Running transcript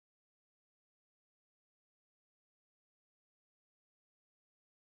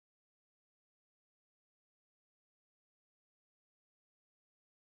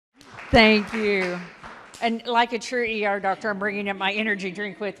Thank you. And like a true ER doctor, I'm bringing up my energy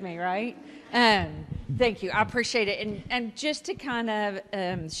drink with me, right? Thank you. I appreciate it. And just to kind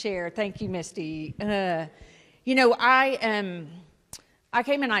of share, thank you, Misty. You know, I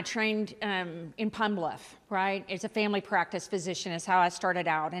came and I trained in Pine Bluff, right? As a family practice physician is how I started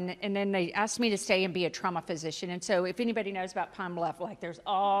out. And then they asked me to stay and be a trauma physician. And so if anybody knows about Pine Bluff, like there's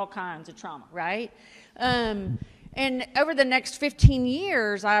all kinds of trauma, right? And over the next 15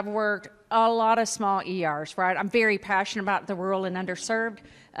 years, I've worked a lot of small ERs, right? I'm very passionate about the rural and underserved,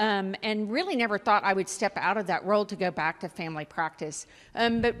 and really never thought I would step out of that role to go back to family practice.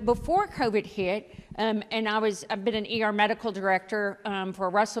 But before COVID hit, and I've been an ER medical director for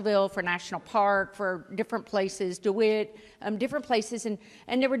Russellville, for National Park, for different places, DeWitt, different places, and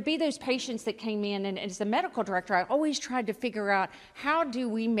there would be those patients that came in, and as the medical director, I always tried to figure out how do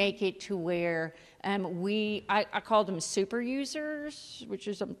we make it to where I called them super users, which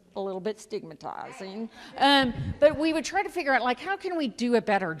is a little bit stigmatizing. But we would try to figure out, like, how can we do a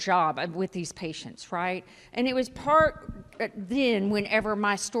better job with these patients, right? And it was part then, whenever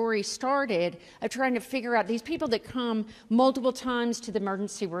my story started, of trying to figure out these people that come multiple times to the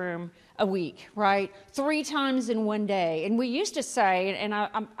emergency room a week, right? 3 times in one day. And we used to say, and I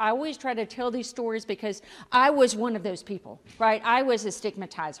always try to tell these stories because I was one of those people, right? I was a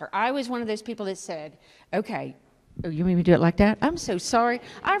stigmatizer. I was one of those people that said, okay, oh, you want me to do it like that? I'm so sorry.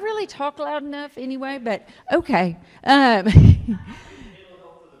 I really talk loud enough anyway, but okay.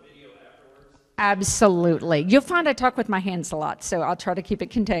 Absolutely. You'll find I talk with my hands a lot, so I'll try to keep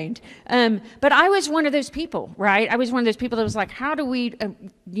it contained. But I was one of those people, right? I was one of those people that was like, how do we,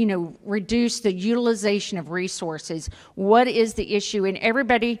 reduce the utilization of resources? What is the issue? And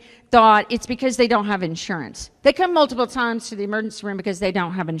everybody thought it's because they don't have insurance. They come multiple times to the emergency room because they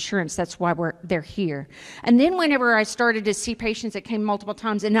don't have insurance. That's why they're here. And then whenever I started to see patients that came multiple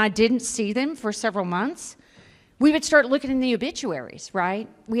times and I didn't see them for several months, we would start looking in the obituaries, right?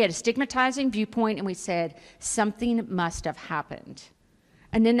 We had a stigmatizing viewpoint, and we said, something must have happened.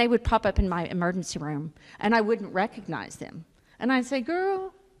 And then they would pop up in my emergency room, and I wouldn't recognize them. And I'd say,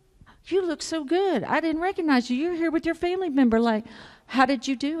 girl, you look so good. I didn't recognize you. You're here with your family member. Like, how did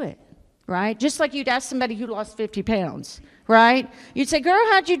you do it, right? Just like you'd ask somebody who lost 50 pounds, right? You'd say, girl,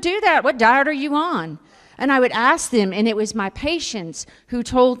 how'd you do that? What diet are you on? And I would ask them, and it was my patients who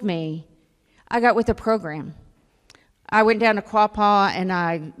told me, I got with a program. I went down to Quapaw and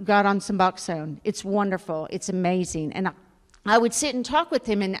I got on Suboxone. It's wonderful. It's amazing. And I would sit and talk with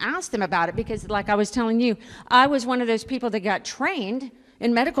them and ask them about it because, like I was telling you, I was one of those people that got trained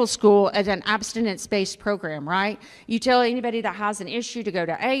in medical school as an abstinence-based program, right? You tell anybody that has an issue to go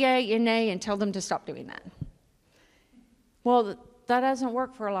to AA, NA, and tell them to stop doing that. Well, that doesn't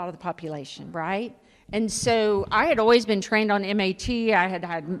work for a lot of the population, right? And so I had always been trained on MAT. I had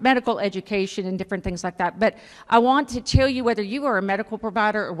had medical education and different things like that. But I want to tell you, whether you are a medical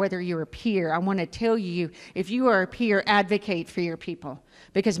provider or whether you're a peer, I want to tell you, if you are a peer, advocate for your people.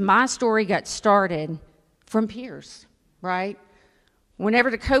 Because my story got started from peers, right?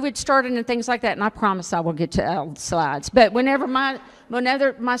 Whenever the COVID started and things like that, and I promise I will get to all the slides, but whenever my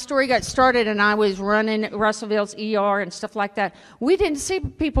story got started and I was running Russellville's ER and stuff like that, we didn't see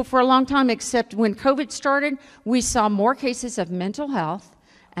people for a long time, except when COVID started, we saw more cases of mental health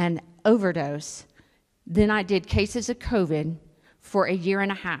and overdose than I did cases of COVID for a year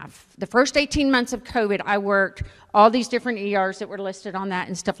and a half. The first 18 months of COVID, I worked all these different ERs that were listed on that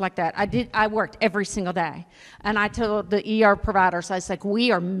and stuff like that. I worked every single day. And I told the ER providers, I was like,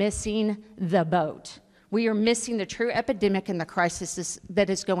 we are missing the boat. We are missing the true epidemic and the crisis that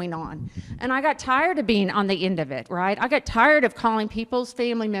is going on. And I got tired of being on the end of it, right? I got tired of calling people's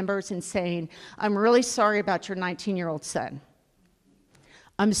family members and saying, I'm really sorry about your 19-year-old son.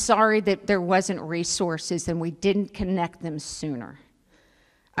 I'm sorry that there wasn't resources and we didn't connect them sooner.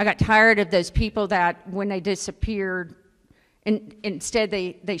 I got tired of those people that when they disappeared, instead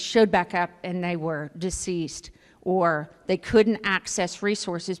they showed back up and they were deceased, or they couldn't access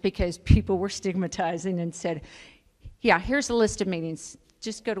resources because people were stigmatizing and said, yeah, here's a list of meetings.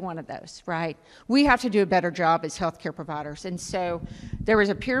 Just go to one of those, right? We have to do a better job as healthcare providers. And so there was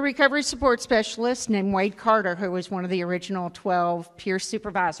a peer recovery support specialist named Wade Carter, who was one of the original 12 peer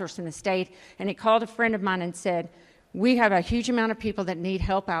supervisors in the state. And he called a friend of mine and said, we have a huge amount of people that need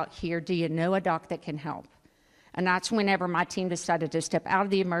help out here. Do you know a doc that can help? And that's whenever my team decided to step out of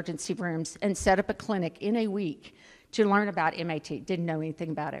the emergency rooms and set up a clinic in a week to learn about MAT. Didn't know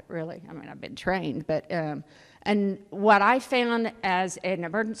anything about it, really. I mean, I've been trained, but... And what I found as an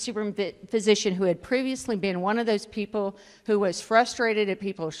emergency room physician who had previously been one of those people who was frustrated at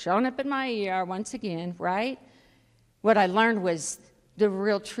people showing up in my ER once again, right? What I learned was the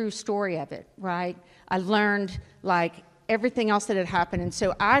real true story of it, right? I learned like everything else that had happened. And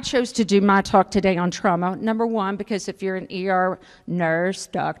so I chose to do my talk today on trauma. Number one, because if you're an ER nurse,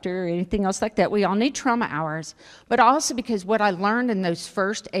 doctor, or anything else like that, we all need trauma hours. But also because what I learned in those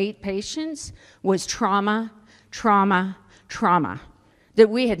first 8 patients was trauma, trauma, trauma, that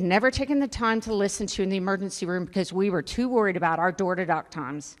we had never taken the time to listen to in the emergency room because we were too worried about our door-to-doc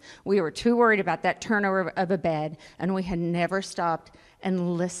times. We were too worried about that turnover of a bed, and we had never stopped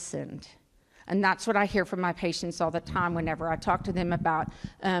and listened. And that's what I hear from my patients all the time whenever I talk to them about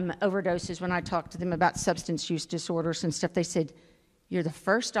overdoses, when I talk to them about substance use disorders and stuff. They said, "You're the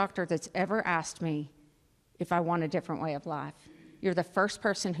first doctor that's ever asked me if I want a different way of life. You're the first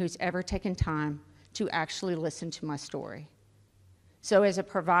person who's ever taken time to actually listen to my story." So as a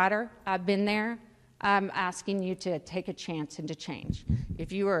provider, I've been there. I'm asking you to take a chance and to change.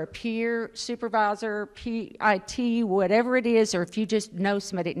 If you are a peer supervisor, PIT, whatever it is, or if you just know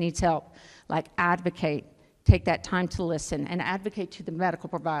somebody that needs help, like advocate, take that time to listen and advocate to the medical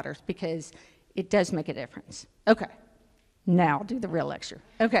providers because it does make a difference. Okay. Now I'll do the real lecture.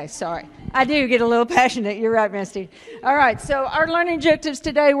 Okay, sorry. I do get a little passionate. You're right, Misty. All right, so our learning objectives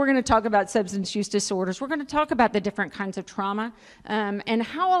today, we're going to talk about substance use disorders. We're going to talk about the different kinds of trauma and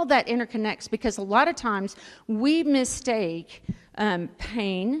how all that interconnects, because a lot of times we mistake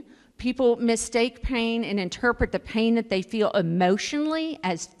pain. People mistake pain and interpret the pain that they feel emotionally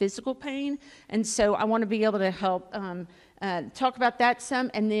as physical pain. And so I want to be able to help talk about that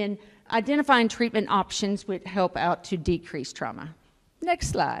some, and then identifying treatment options would help out to decrease trauma. Next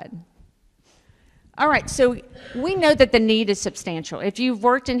slide. All right, so we know that the need is substantial. If you've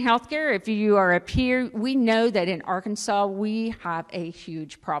worked in healthcare, if you are a peer, we know that in Arkansas we have a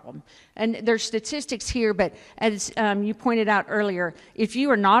huge problem. And there's statistics here, but as you pointed out earlier, if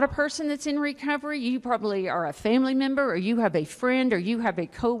you are not a person that's in recovery, you probably are a family member, or you have a friend, or you have a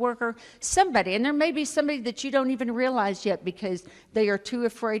coworker, somebody, and there may be somebody that you don't even realize yet because they are too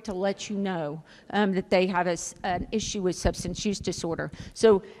afraid to let you know that they have an issue with substance use disorder.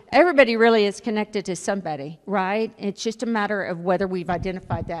 So everybody really is connected to somebody, right? It's just a matter of whether we've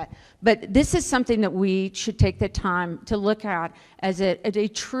identified that. But this is something that we should take the time to look at as a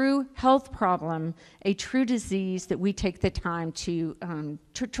true health problem, a true disease that we take the time to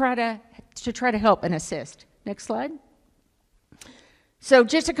try to help and assist. Next slide. So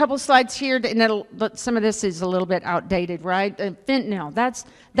just a couple slides here, and some of this is a little bit outdated, right? Fentanyl,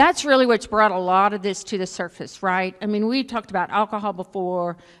 that's really what's brought a lot of this to the surface, right? I mean, we talked about alcohol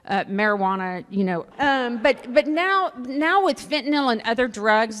before, marijuana, you know, but now with fentanyl and other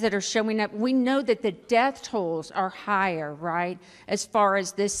drugs that are showing up, we know that the death tolls are higher, right? As far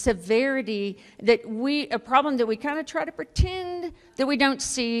as the severity a problem that we kind of try to pretend that we don't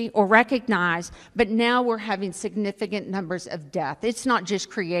see or recognize, but now we're having significant numbers of death. It's not just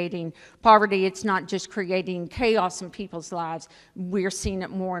creating poverty, it's not just creating chaos in people's lives. We're seeing it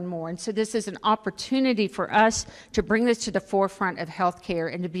more and more. And so this is an opportunity for us to bring this to the forefront of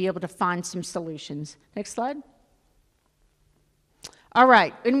healthcare and to be able to find some solutions. Next slide. All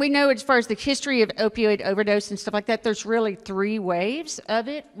right, and we know as far as the history of opioid overdose and stuff like that, there's really 3 waves of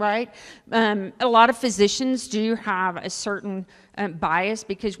it, right? A lot of physicians do have a certain bias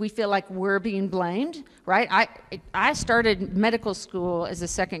because we feel like we're being blamed, right? I started medical school as a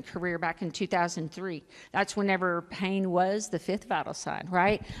second career back in 2003. That's whenever pain was the 5th vital sign,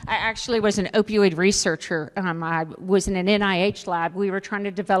 right? I actually was an opioid researcher. I was in an NIH lab. We were trying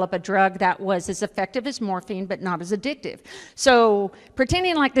to develop a drug that was as effective as morphine, but not as addictive. So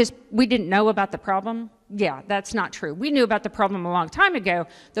pretending like this, we didn't know about the problem, yeah, that's not true. We knew about the problem a long time ago.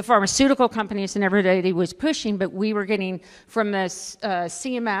 The pharmaceutical companies and everybody was pushing, but we were getting from the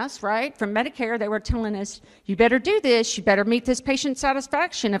CMS, right, from Medicare, they were telling us, you better do this, you better meet this patient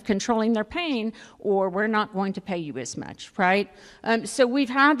satisfaction of controlling their pain, or we're not going to pay you as much, right? So we've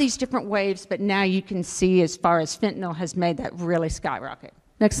had these different waves, but now you can see as far as fentanyl has made that really skyrocket.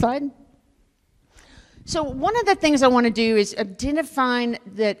 Next slide. So one of the things I want to do is identifying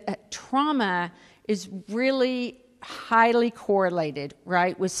that trauma is really highly correlated,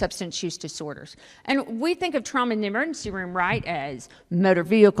 right, with substance use disorders. And we think of trauma in the emergency room, right, as motor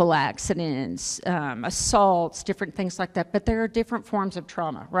vehicle accidents, assaults, different things like that, but there are different forms of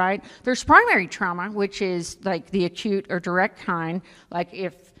trauma, right? There's primary trauma, which is like the acute or direct kind, like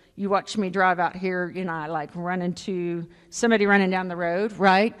if you watch me drive out here, you know, I like run into somebody running down the road,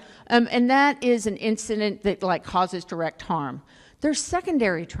 right? And that is an incident that like causes direct harm. There's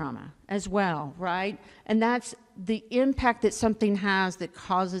secondary trauma, as well, right? And that's the impact that something has that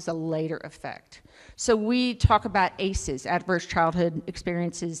causes a later effect. So we talk about ACEs, adverse childhood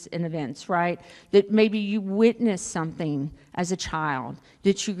experiences and events, right? That maybe you witnessed something as a child,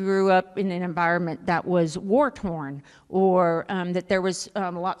 that you grew up in an environment that was war-torn, or that there was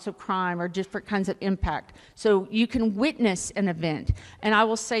lots of crime or different kinds of impact. So you can witness an event. And I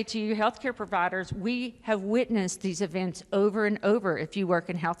will say to you, healthcare providers, we have witnessed these events over and over if you work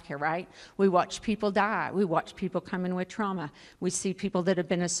in healthcare, right? We watch people die. We watch people come in with trauma. We see people that have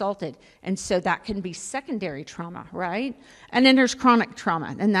been assaulted. And so that can be secondary trauma, right? And then there's chronic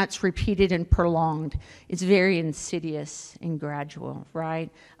trauma, and that's repeated and prolonged. It's very insidious and gradual, right?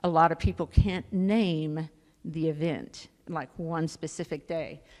 A lot of people can't name the event, like one specific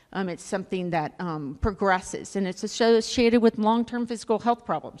day. It's something that progresses, and it's associated with long-term physical health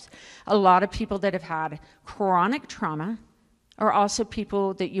problems. A lot of people that have had chronic trauma are also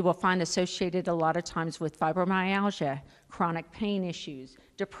people that you will find associated a lot of times with fibromyalgia, chronic pain issues,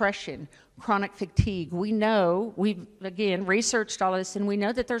 depression, chronic fatigue. We know, we've, again, researched all this, and we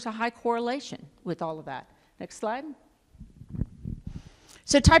know that there's a high correlation with all of that. Next slide.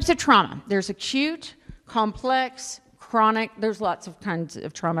 So types of trauma. There's acute, complex, chronic. There's lots of kinds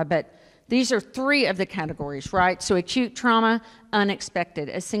of trauma, but these are three of the categories, right? So acute trauma, unexpected,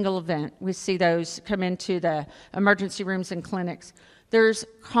 a single event. We see those come into the emergency rooms and clinics. There's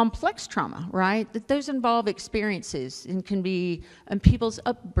complex trauma, right? That those involve experiences and can be people's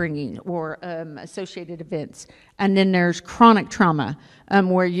upbringing or associated events. And then there's chronic trauma,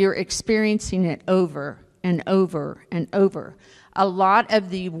 where you're experiencing it over and over and over. A lot of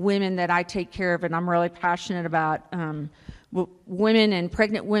the women that I take care of, and I'm really passionate about, women and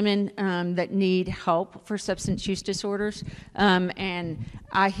pregnant women that need help for substance use disorders. And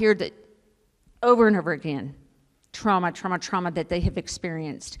I hear that over and over again, trauma that they have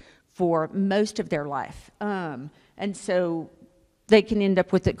experienced for most of their life. And so they can end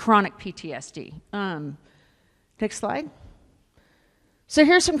up with the chronic PTSD. Next slide. So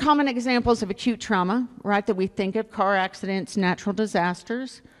here's some common examples of acute trauma, right, that we think of: car accidents, natural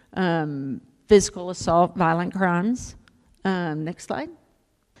disasters, physical assault, violent crimes. Next slide.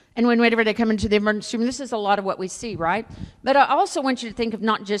 And whenever they come into the emergency room, this is a lot of what we see, right? But I also want you to think of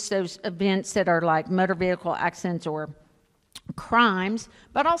not just those events that are like motor vehicle accidents or crimes,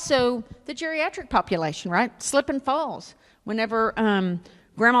 but also the geriatric population, right? Slip and falls. Whenever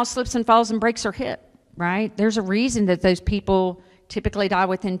grandma slips and falls and breaks her hip, right? There's a reason that those people typically die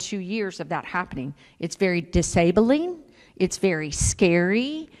within 2 years of that happening. It's very disabling. It's very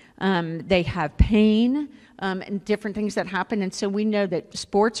scary. They have pain. And different things that happen. And so we know that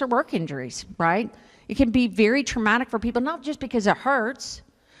sports are work injuries, right? It can be very traumatic for people, not just because it hurts,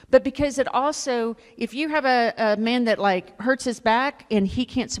 but because it also, if you have a man that like hurts his back and he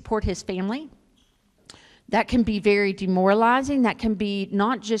can't support his family, that can be very demoralizing. That can be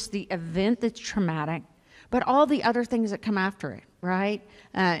not just the event that's traumatic, but all the other things that come after it, right?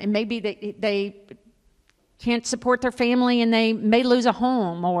 And maybe they can't support their family and they may lose a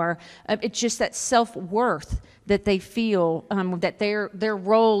home, or it's just that self-worth that they feel that their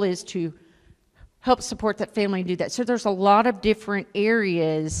role is to help support that family and do that. So there's a lot of different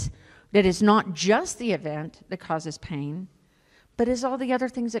areas that is not just the event that causes pain, but is all the other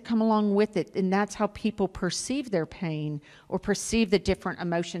things that come along with it. And that's how people perceive their pain or perceive the different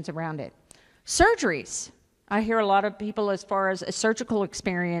emotions around it. Surgeries. I hear a lot of people as far as a surgical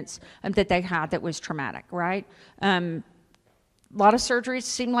experience that they had that was traumatic, right? A lot of surgeries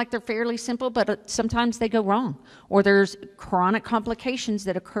seem like they're fairly simple, but sometimes they go wrong, or there's chronic complications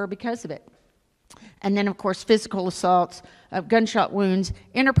that occur because of it. And then, of course, physical assaults, gunshot wounds,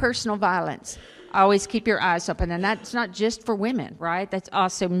 interpersonal violence. Always keep your eyes open, and that's not just for women, right? That's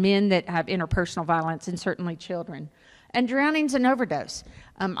also men that have interpersonal violence, and certainly children. And drownings and overdose.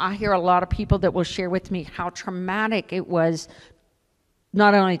 I hear a lot of people that will share with me how traumatic it was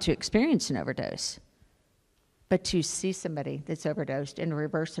not only to experience an overdose, but to see somebody that's overdosed and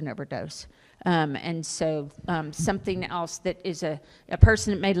reverse an overdose. And so something else that is a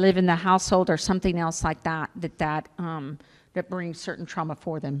person that may live in the household or something else like that brings certain trauma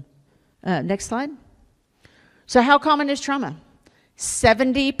for them. Next slide. So how common is trauma?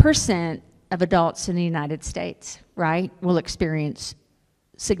 70% of adults in the United States, right, will experience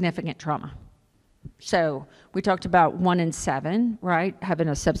significant trauma. So we talked about 1 in 7, right, having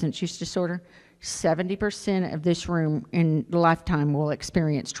a substance use disorder. 70% of this room in lifetime will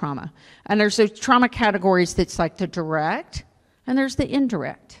experience trauma. And there's those trauma categories that's like the direct, and there's the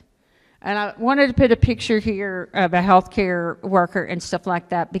indirect. And I wanted to put a picture here of a healthcare worker and stuff like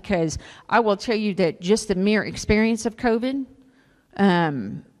that, because I will tell you that just the mere experience of COVID,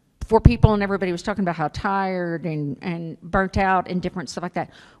 for people, and everybody was talking about how tired and burnt out and different stuff like that.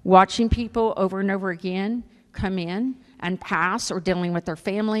 Watching people over and over again come in and pass, or dealing with their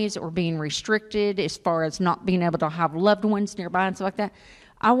families, or being restricted as far as not being able to have loved ones nearby and stuff like that.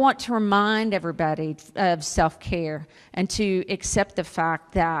 I want to remind everybody of self-care and to accept the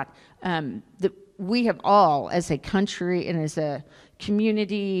fact that we have all, as a country and as a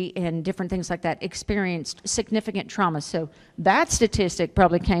community and different things like that, experienced significant trauma. So that statistic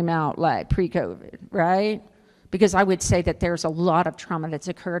probably came out like pre-COVID, right? Because I would say that there's a lot of trauma that's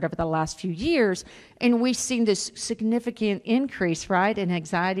occurred over the last few years, and we've seen this significant increase, right, in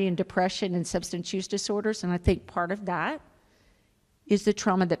anxiety and depression and substance use disorders, and I think part of that is the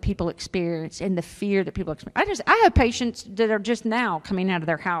trauma that people experience and the fear that people experience. I have patients that are just now coming out of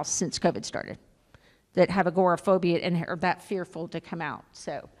their house since COVID started, that have agoraphobia and are that fearful to come out.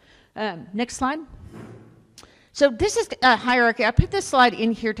 So, next slide. So this is a hierarchy. I put this slide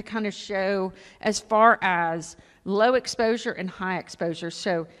in here to kind of show as far as low exposure and high exposure.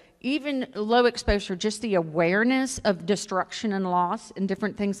 So even low exposure, just the awareness of destruction and loss and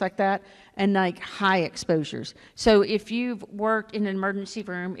different things like that, and like high exposures. So if you've worked in an emergency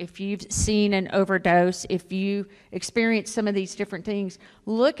room, if you've seen an overdose, if you experience some of these different things,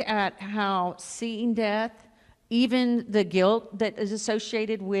 look at how seeing death, even the guilt that is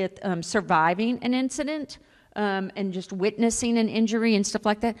associated with surviving an incident, and just witnessing an injury and stuff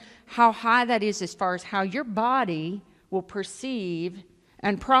like that, how high that is as far as how your body will perceive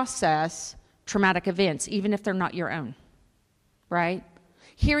and process traumatic events, even if they're not your own, right?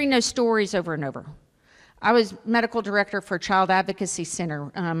 Hearing those stories over and over. I was medical director for a child advocacy center,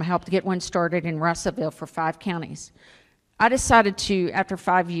 helped get one started in Russellville for 5 counties. I decided to, after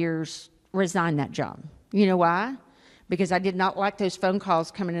 5 years, resign that job. You know why? Because I did not like those phone calls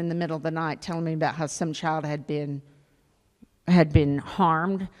coming in the middle of the night telling me about how some child had been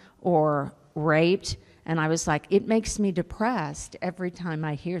harmed or raped. And I was like, it makes me depressed every time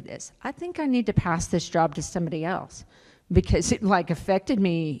I hear this. I think I need to pass this job to somebody else, because it like affected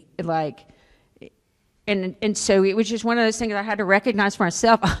me, like, and so it was just one of those things I had to recognize for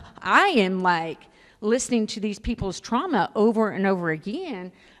myself. I am like listening to these people's trauma over and over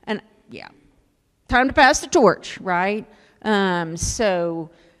again, and yeah, time to pass the torch, right?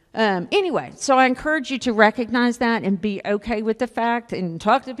 Anyway, so I encourage you to recognize that and be okay with the fact and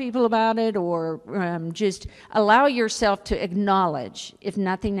talk to people about it, or just allow yourself to acknowledge, if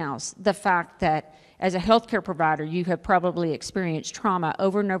nothing else, the fact that as a healthcare provider, you have probably experienced trauma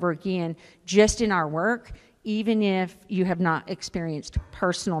over and over again just in our work, even if you have not experienced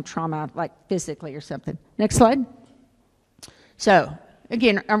personal trauma, like physically or something. Next slide. So,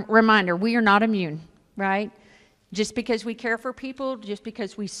 again, a reminder, we are not immune, right? Just because we care for people, just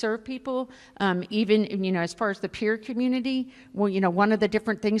because we serve people, even, you know, as far as the peer community, well, you know, one of the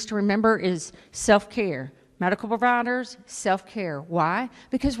different things to remember is self-care. Medical providers, self-care. Why?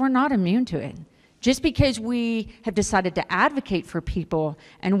 Because we're not immune to it. Just because we have decided to advocate for people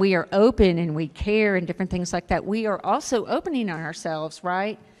and we are open and we care and different things like that, we are also opening ourselves,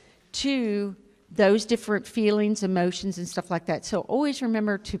 right, to those different feelings, emotions, and stuff like that. So always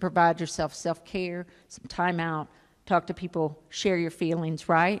remember to provide yourself self-care, some time out, talk to people, share your feelings,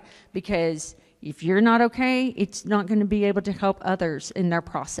 right? Because if you're not okay, it's not going to be able to help others in their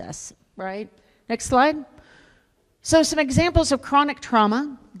process, right? Next slide. So some examples of chronic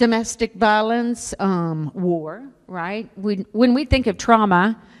trauma: domestic violence, war, right? When we think of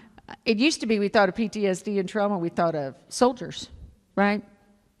trauma, it used to be we thought of PTSD and trauma, we thought of soldiers, right?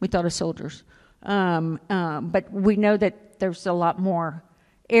 We thought of soldiers. But we know that there's a lot more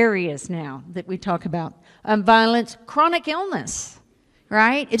areas now that we talk about. Violence, chronic illness,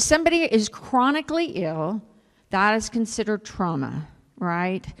 right? If somebody is chronically ill, that is considered trauma,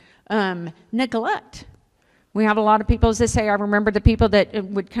 right? Neglect. We have a lot of people, as they say, I remember the people that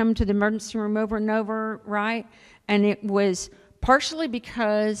would come to the emergency room over and over, right? And it was partially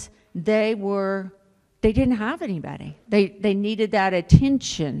because they didn't have anybody. They needed that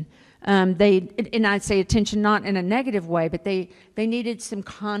attention. And I'd say attention not in a negative way, but they needed some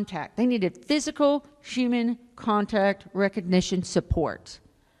contact. They needed physical, human contact, recognition, support,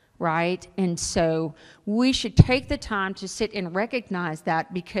 right? And so we should take the time to sit and recognize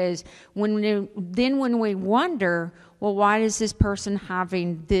that, because when we wonder, well, why is this person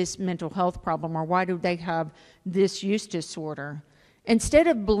having this mental health problem, or why do they have this use disorder? Instead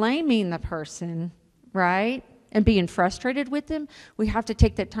of blaming the person, right, and being frustrated with them, we have to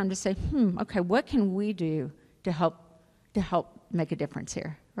take that time to say, okay, what can we do to help make a difference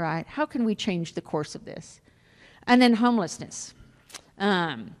here, right? How can we change the course of this? And then homelessness.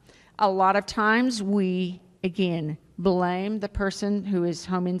 A lot of times we, again, blame the person who is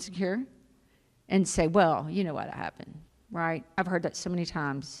home insecure and say, well, you know what happened, right? I've heard that so many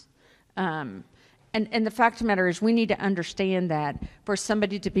times. And the fact of the matter is we need to understand that for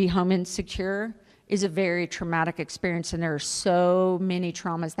somebody to be home insecure is a very traumatic experience, and there are so many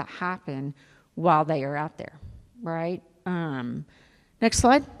traumas that happen while they are out there, right? Next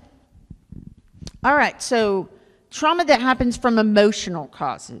slide. All right, so trauma that happens from emotional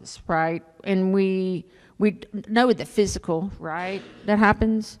causes, right? And we know the physical, right, that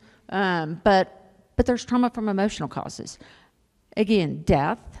happens, but there's trauma from emotional causes. Again,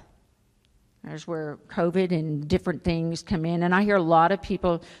 death. There's where COVID and different things come in. And I hear a lot of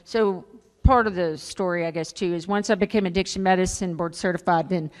people, so part of the story, I guess, too, is once I became addiction medicine board certified,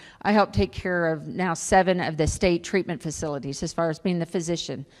 then I helped take care of now 7 of the state treatment facilities as far as being the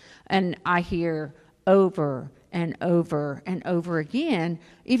physician. And I hear over and over and over again,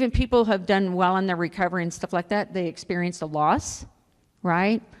 even people have done well in their recovery and stuff like that, they experienced a loss,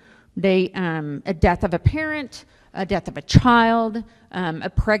 right? A death of a parent, a death of a child, a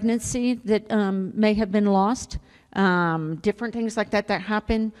pregnancy that may have been lost, different things like that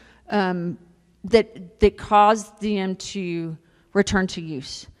happen that caused them to return to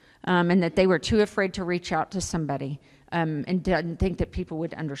use, and that they were too afraid to reach out to somebody and didn't think that people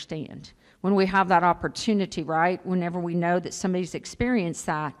would understand. When we have that opportunity, right, whenever we know that somebody's experienced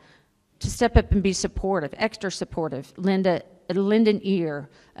that, to step up and be supportive, extra supportive, lend an ear,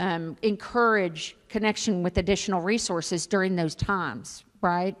 encourage connection with additional resources during those times,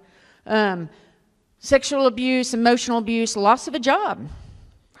 right? Sexual abuse, emotional abuse, loss of a job.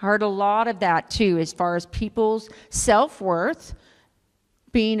 Heard a lot of that too, as far as people's self-worth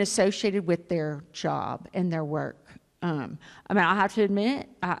being associated with their job and their work. I mean, I have to admit,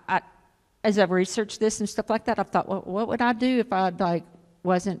 I as I've researched this and stuff like that, I've thought, well, what would I do if I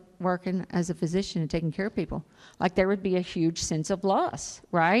wasn't working as a physician and taking care of people? Like, there would be a huge sense of loss,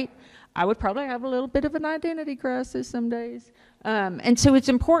 right? I would probably have a little bit of an identity crisis some days. And so it's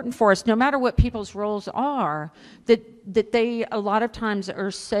important for us, no matter what people's roles are, that they a lot of times are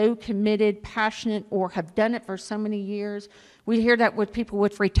so committed, passionate, or have done it for so many years. We hear that with people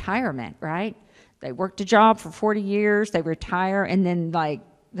with retirement, right? They worked a job for 40 years, they retire, and then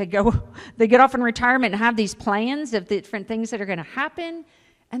they get off in retirement and have these plans of the different things that are going to happen.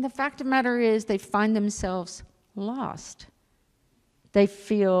 And the fact of the matter is they find themselves lost. They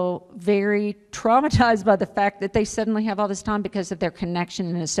feel very traumatized by the fact that they suddenly have all this time because of their connection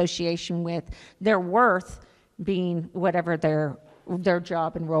and association with their worth being whatever their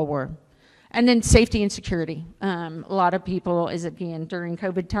job and role were. And then safety and security. A lot of people is, again, during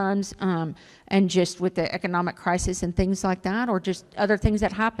COVID times and just with the economic crisis and things like that, or just other things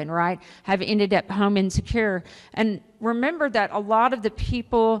that happen, right, have ended up home insecure. And remember that a lot of the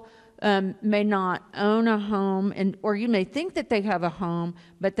people may not own a home, or you may think that they have a home,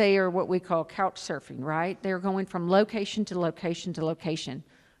 but they are what we call couch surfing, right? They're going from location to location to location.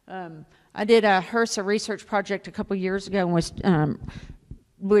 I did a HRSA research project a couple years ago and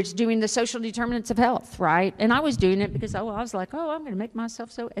was doing the social determinants of health, right? And I was doing it because I was like, I'm going to make myself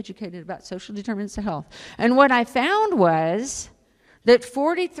so educated about social determinants of health. And what I found was that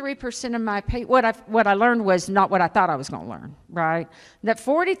 43% of my what I learned was not what I thought I was going to learn, right? That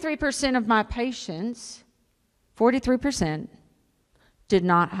 43% of my patients, 43%, did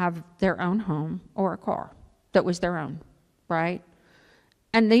not have their own home or a car that was their own, right?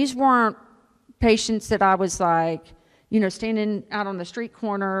 And these weren't patients that I was like, standing out on the street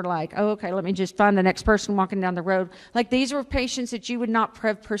corner, like, okay, let me just find the next person walking down the road. Like, these were patients that you would not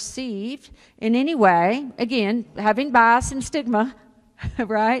have perceived in any way. Again, having bias and stigma,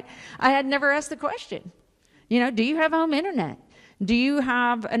 right? I had never asked the question, do you have home internet? Do you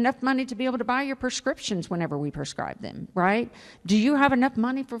have enough money to be able to buy your prescriptions whenever we prescribe them, right? Do you have enough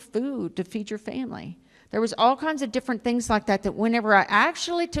money for food to feed your family? There was all kinds of different things like that whenever I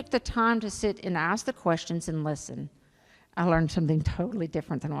actually took the time to sit and ask the questions and listen, I learned something totally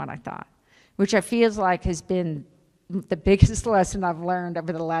different than what I thought, which I feel like has been the biggest lesson I've learned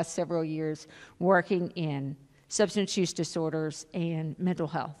over the last several years working in substance use disorders and mental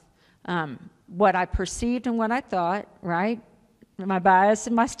health. What I perceived and what I thought, right? My bias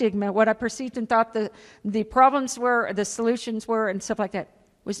and my stigma, what I perceived and thought the problems were, the solutions were, and stuff like that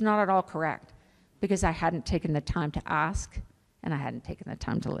was not at all correct because I hadn't taken the time to ask and I hadn't taken the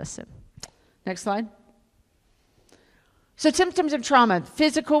time to listen. Next slide. So symptoms of trauma: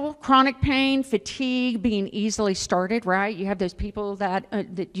 physical, chronic pain, fatigue, being easily started, right? You have those people that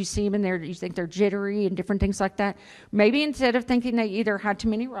you see them in there, you think they're jittery and different things like that. Maybe instead of thinking they either had too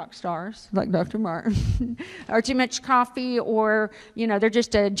many rock stars, like Dr. Martin, or too much coffee, or, they're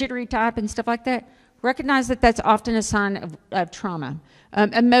just a jittery type and stuff like that, Recognize that that's often a sign of trauma.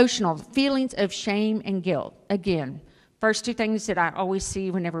 Emotional, feelings of shame and guilt. Again, first two things that I always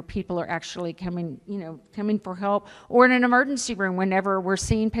see whenever people are actually coming for help, or in an emergency room whenever we're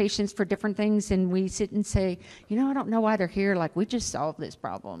seeing patients for different things and we sit and say, I don't know why they're here, like we just solved this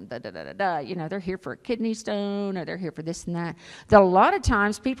problem, they're here for a kidney stone or they're here for this and that. That a lot of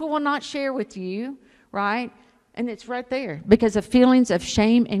times people will not share with you, right? And it's right there because of feelings of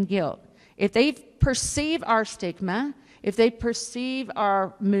shame and guilt. If they perceive our stigma, if they perceive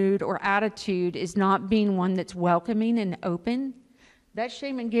our mood or attitude is not being one that's welcoming and open, that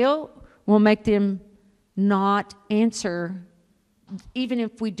shame and guilt will make them not answer, even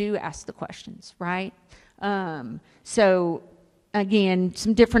if we do ask the questions, right? So again,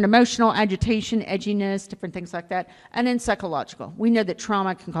 some different emotional agitation, edginess, different things like that. And then psychological. We know that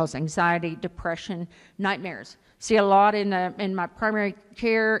trauma can cause anxiety, depression, nightmares. See a lot in my primary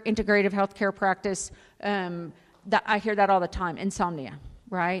care, integrative healthcare practice, that I hear that all the time, insomnia,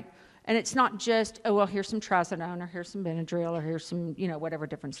 right? And it's not just, here's some trazodone, or here's some Benadryl, or here's some, whatever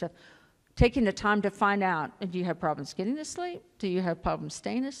different stuff. Taking the time to find out, do you have problems getting to sleep? Do you have problems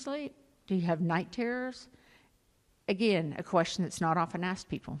staying asleep? Do you have night terrors? Again, a question that's not often asked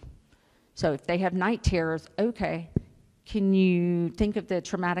people. So if they have night terrors, okay, can you think of the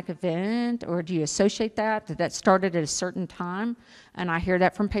traumatic event, or do you associate that started at a certain time? And I hear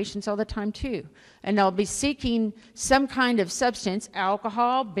that from patients all the time too. And they'll be seeking some kind of substance,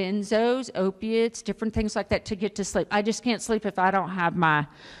 alcohol, benzos, opiates, different things like that to get to sleep. I just can't sleep if I don't have my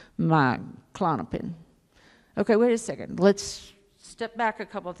Klonopin. Okay, wait a second. Let's step back a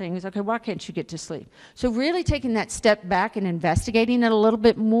couple of things. Okay, why can't you get to sleep? So really taking that step back and investigating it a little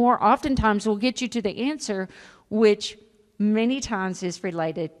bit more oftentimes will get you to the answer, which many times is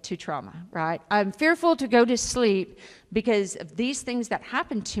related to trauma, right? I'm fearful to go to sleep because of these things that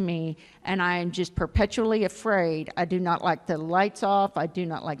happen to me, and I am just perpetually afraid. I do not like the lights off. I do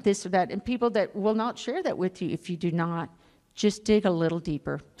not like this or that. And people that will not share that with you if you do not just dig a little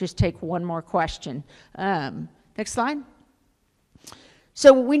deeper. Just take one more question. Next slide.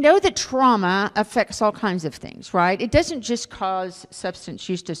 So we know that trauma affects all kinds of things, right? It doesn't just cause substance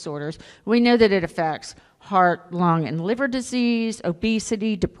use disorders. We know that it affects heart, lung, and liver disease,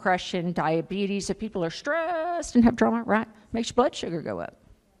 obesity, depression, diabetes. If people are stressed and have trauma, right, makes your blood sugar go up,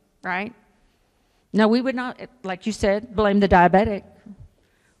 right? No, we would not, like you said, blame the diabetic.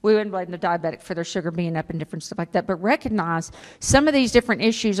 We wouldn't blame the diabetic for their sugar being up and different stuff like that, but recognize some of these different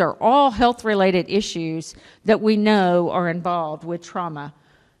issues are all health-related issues that we know are involved with trauma.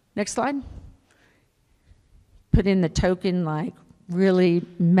 Next slide. Put in the token, like, really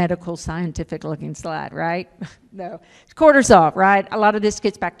medical, scientific-looking slide, right? No. It's cortisol, right? A lot of this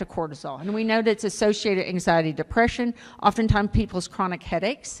gets back to cortisol. And we know that it's associated with anxiety, depression. Oftentimes, people's chronic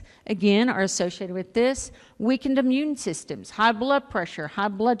headaches, again, are associated with this. Weakened immune systems, high blood pressure, high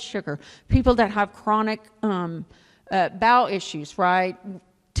blood sugar. People that have chronic bowel issues, right?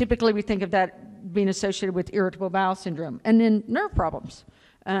 Typically, we think of that being associated with irritable bowel syndrome. And then nerve problems,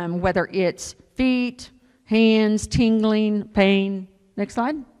 whether it's feet, hands, tingling, pain. Next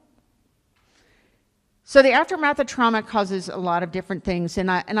slide. So the aftermath of trauma causes a lot of different things,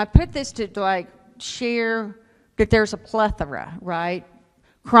 and I put this to like share that there's a plethora, right?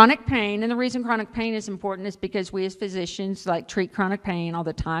 Chronic pain, and the reason chronic pain is important is because we as physicians like treat chronic pain all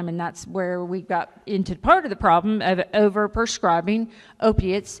the time, and that's where we got into part of the problem of over-prescribing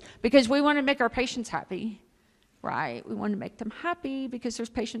opiates because we want to make our patients happy. Right? We want to make them happy because there's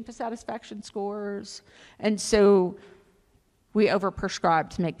patient satisfaction scores. And so we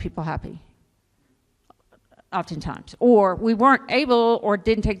overprescribe to make people happy, oftentimes. Or we weren't able or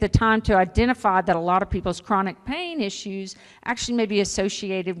didn't take the time to identify that a lot of people's chronic pain issues actually may be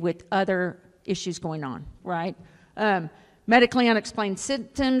associated with other issues going on, right? Medically unexplained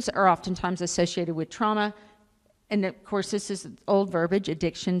symptoms are oftentimes associated with trauma. And of course, this is old verbiage,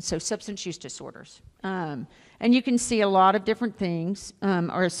 addiction, so substance use disorders. And you can see a lot of different things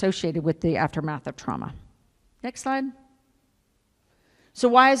are associated with the aftermath of trauma. Next slide. So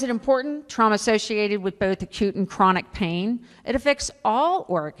why is it important? Trauma associated with both acute and chronic pain. It affects all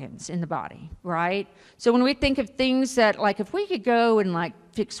organs in the body, right? So when we think of things that, like, if we could go and, like,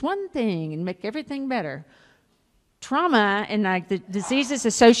 fix one thing and make everything better, trauma and like the diseases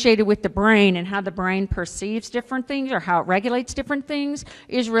associated with the brain and how the brain perceives different things or how it regulates different things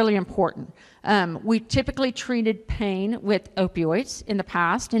is really important. We typically treated pain with opioids in the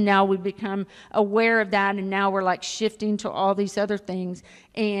past, and now we've become aware of that, and now we're like shifting to all these other things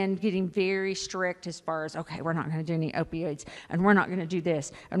and getting very strict as far as, okay, we're not going to do any opioids, and we're not going to do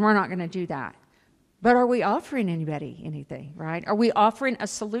this, and we're not going to do that. But are we offering anybody anything, right? Are we offering a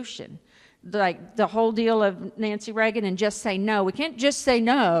solution? like the whole deal of Nancy Reagan and just say no. We can't just say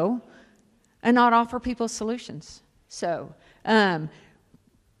no and not offer people solutions. So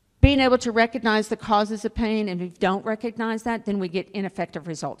being able to recognize the causes of pain, and if we don't recognize that, then we get ineffective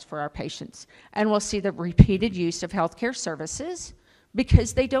results for our patients. And we'll see the repeated use of healthcare services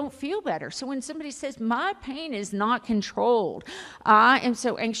because they don't feel better. So when somebody says, my pain is not controlled, I am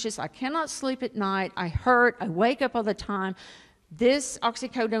so anxious, I cannot sleep at night, I hurt, I wake up all the time, this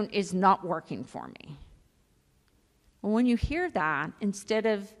oxycodone is not working for me. Well, when you hear that, instead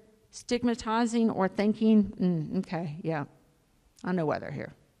of stigmatizing or thinking, okay, yeah, I know why they're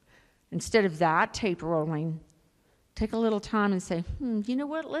here. Instead of that tape rolling, take a little time and say, you know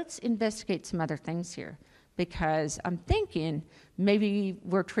what, let's investigate some other things here, because I'm thinking maybe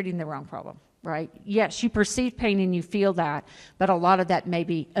we're treating the wrong problem, right? Yes, you perceive pain and you feel that, but a lot of that may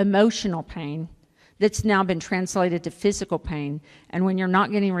be emotional pain that's now been translated to physical pain. And when you're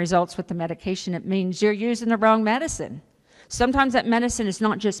not getting results with the medication, it means you're using the wrong medicine. Sometimes that medicine is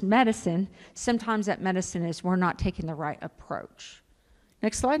not just medicine. Sometimes that medicine is we're not taking the right approach.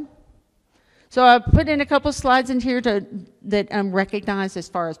 Next slide. So I put in a couple slides in here that recognize as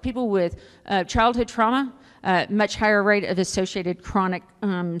far as people with childhood trauma, much higher rate of associated chronic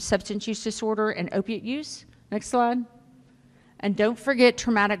substance use disorder and opiate use. Next slide. And don't forget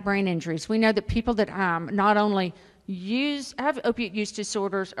traumatic brain injuries. We know that people that not only have opiate use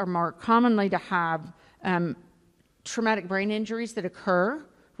disorders are more commonly to have traumatic brain injuries that occur,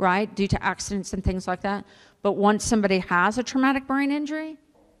 right, due to accidents and things like that. But once somebody has a traumatic brain injury,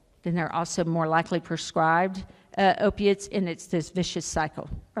 then they're also more likely prescribed opiates, and it's this vicious cycle,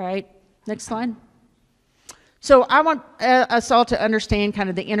 right? Next slide. So I want us all to understand kind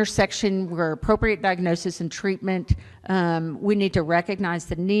of the intersection where appropriate diagnosis and treatment, we need to recognize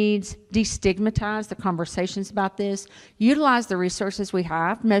the needs, destigmatize the conversations about this, utilize the resources we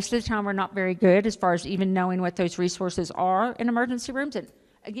have. Most of the time we're not very good as far as even knowing what those resources are in emergency rooms. And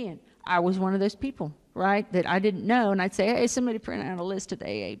again, I was one of those people, right, that I didn't know, and I'd say, hey, somebody print out a list of the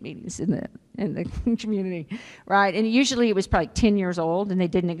AA meetings in the community, right? And usually it was probably 10 years old and they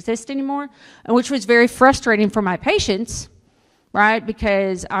didn't exist anymore, which was very frustrating for my patients, right,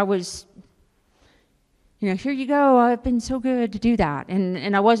 because I was, you know, here you go, I've been so good to do that,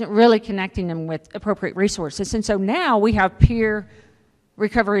 and I wasn't really connecting them with appropriate resources. And so now we have peer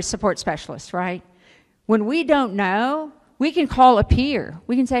recovery support specialists, right? When we don't know, we can call a peer.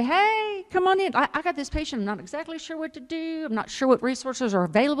 We can say, hey, come on in. I got this patient. I'm not exactly sure what to do. I'm not sure what resources are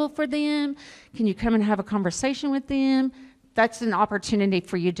available for them. Can you come and have a conversation with them? That's an opportunity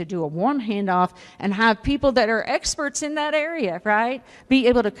for you to do a warm handoff and have people that are experts in that area, right, be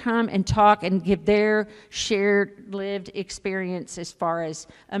able to come and talk and give their shared lived experience as far as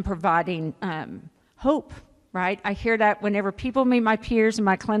providing hope, right? I hear that whenever people meet my peers in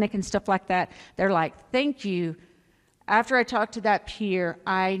my clinic and stuff like that. They're like, thank you. After I talked to that peer,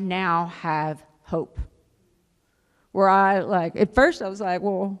 I now have hope. Where at first I was like,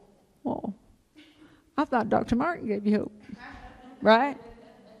 well, I thought Dr. Martin gave you hope, right?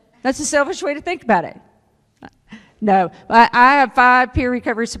 That's a selfish way to think about it. No, I have 5 peer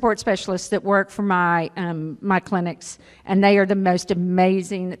recovery support specialists that work for my clinics, and they are the most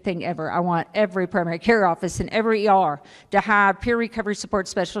amazing thing ever. I want every primary care office and every ER to have peer recovery support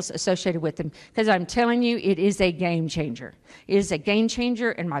specialists associated with them, because I'm telling you, it is a game changer. It is a game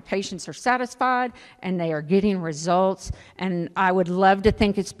changer, and my patients are satisfied, and they are getting results, and I would love to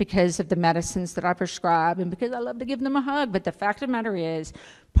think it's because of the medicines that I prescribe and because I love to give them a hug, but the fact of the matter is,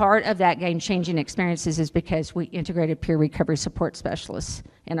 part of that game-changing experiences is because we integrated peer recovery support specialists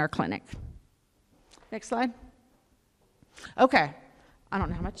in our clinic. Next slide. Okay. I don't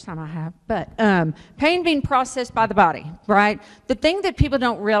know how much time I have, but pain being processed by the body, right? The thing that people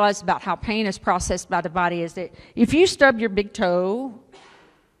don't realize about how pain is processed by the body is that if you stub your big toe,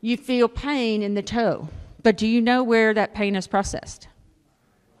 you feel pain in the toe. But do you know where that pain is processed?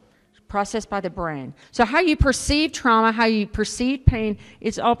 Processed by the brain. So how you perceive trauma, how you perceive pain,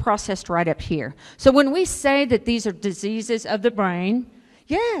 it's all processed right up here. So when we say that these are diseases of the brain,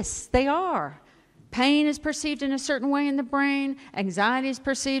 yes, they are. Pain is perceived in a certain way in the brain. Anxiety is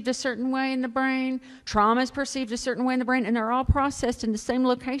perceived a certain way in the brain. Trauma is perceived a certain way in the brain, and they're all processed in the same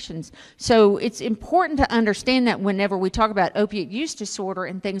locations. So it's important to understand that whenever we talk about opiate use disorder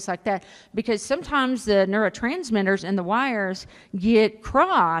and things like that, because sometimes the neurotransmitters and the wires get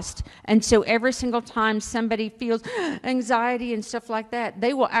crossed, and so every single time somebody feels anxiety and stuff like that,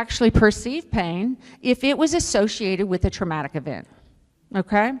 they will actually perceive pain if it was associated with a traumatic event.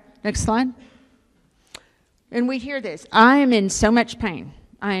 Okay? Next slide. And we hear this, I am in so much pain.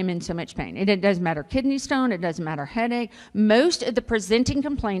 I am in so much pain. And it doesn't matter kidney stone, it doesn't matter headache. Most of the presenting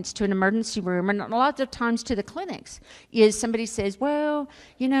complaints to an emergency room, and a lot of times to the clinics, is somebody says, well,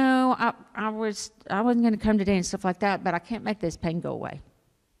 you know, I wasn't going to come today and stuff like that, but I can't make this pain go away.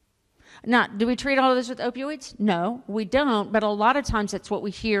 Now, do we treat all of this with opioids? No, we don't, but a lot of times that's what we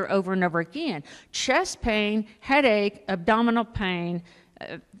hear over and over again. Chest pain, headache, abdominal pain,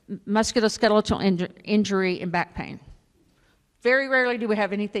 musculoskeletal injury, and back pain. Very rarely do we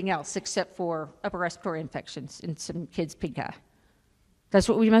have anything else except for upper respiratory infections and some kids' pink eye. That's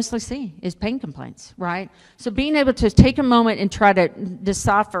what we mostly see is pain complaints, right? So being able to take a moment and try to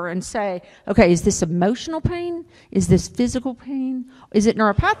decipher and say, okay, is this emotional pain? Is this physical pain? Is it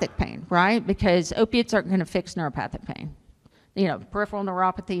neuropathic pain, right? Because opiates aren't going to fix neuropathic pain. You know, peripheral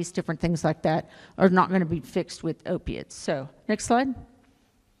neuropathies, different things like that are not going to be fixed with opiates. So next slide.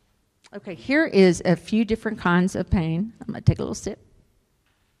 Okay, here is a few different kinds of pain. I'm going to take a little sip.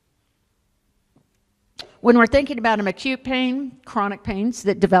 When we're thinking about them, acute pain, chronic pains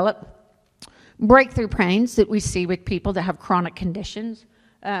that develop, breakthrough pains that we see with people that have chronic conditions,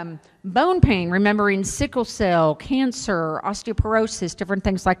 bone pain, remembering sickle cell, cancer, osteoporosis, different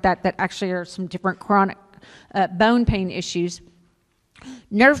things like that that actually are some different chronic bone pain issues.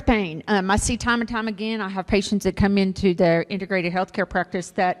 Nerve pain. I see time and time again, I have patients that come into their integrated healthcare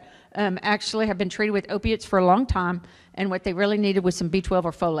practice that actually have been treated with opiates for a long time, and what they really needed was some B12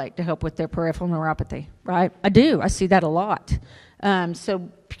 or folate to help with their peripheral neuropathy, right? I see that a lot. So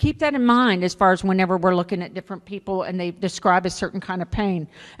keep that in mind as far as whenever we're looking at different people and they describe a certain kind of pain.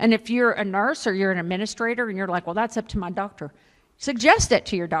 And if you're a nurse or you're an administrator and you're like, well, that's up to my doctor, suggest it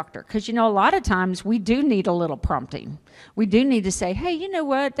to your doctor, because, you know, a lot of times we do need a little prompting. We do need to say, hey, you know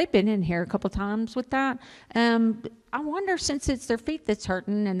what, they've been in here a couple times with that. I wonder, since it's their feet that's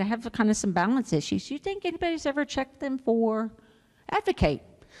hurting and they have kind of some balance issues, you think anybody's ever checked them for? Advocate,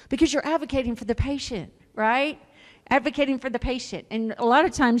 because you're advocating for the patient, right? Advocating for the patient. And a lot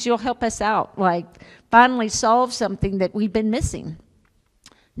of times you'll help us out, like finally solve something that we've been missing.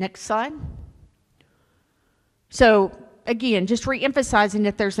 Next slide. So, again, just re-emphasizing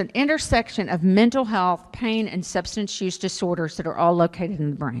that there's an intersection of mental health, pain, and substance use disorders that are all located in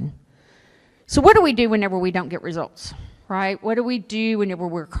the brain. So what do we do whenever we don't get results, right? What do we do whenever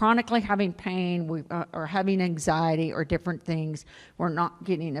we're chronically having pain or having anxiety or different things we're not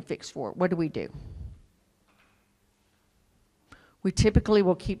getting a fix for? What do? We typically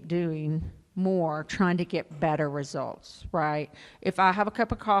will keep doing more, trying to get better results, right? If I have a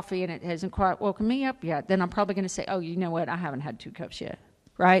cup of coffee and it hasn't quite woken me up yet, then I'm probably going to say, oh, you know what, I haven't had 2 cups yet,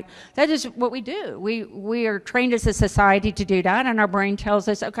 right? That is what we do. We are trained as a society to do that, and our brain tells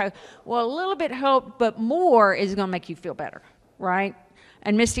us, okay, well, a little bit helped, but more is going to make you feel better, right?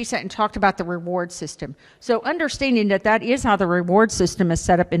 And Misty sat and talked about the reward system. So understanding that that is how the reward system is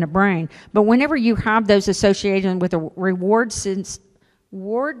set up in the brain. But whenever you have those associations with a reward centers,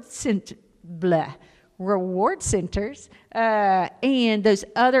 and those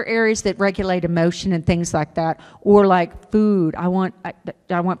other areas that regulate emotion and things like that, or like food. I want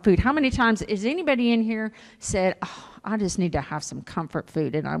food. How many times has anybody in here said, oh, I just need to have some comfort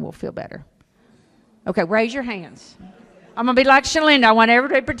food and I will feel better? Okay, raise your hands. I'm going to be like Shalinda. I want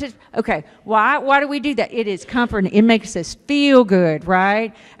everybody to participate. Okay, why do we do that? It is comforting. It makes us feel good,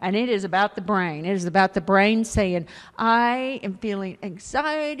 right? And it is about the brain. It is about the brain saying, I am feeling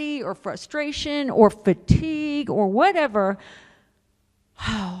anxiety or frustration or fatigue or whatever.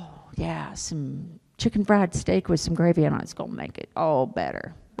 Oh, yeah, some chicken fried steak with some gravy on it's going to make it all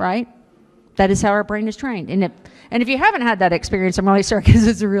better, right? That is how our brain is trained. And if you haven't had that experience, I'm really sorry, because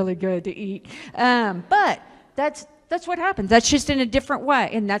it's really good to eat. But that's what happens. That's just in a different way.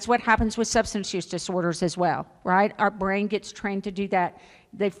 And that's what happens with substance use disorders as well, right? Our brain gets trained to do that.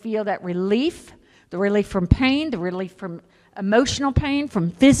 They feel that relief, the relief from pain, the relief from emotional pain,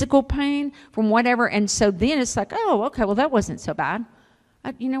 from physical pain, from whatever. And so then it's like, oh, okay, well, that wasn't so bad.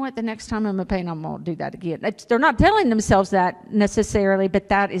 You know what? The next time I'm in pain, I'm going to do that again. They're not telling themselves that necessarily, but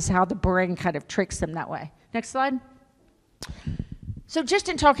that is how the brain kind of tricks them that way. Next slide. So just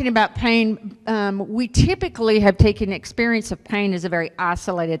in talking about pain, we typically have taken experience of pain as a very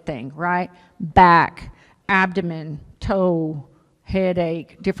isolated thing, right? Back, abdomen, toe,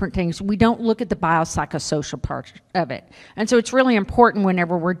 headache, different things. We don't look at the biopsychosocial part of it. And so it's really important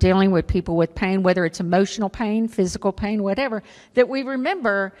whenever we're dealing with people with pain, whether it's emotional pain, physical pain, whatever, that we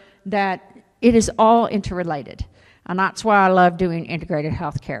remember that it is all interrelated. And that's why I love doing integrated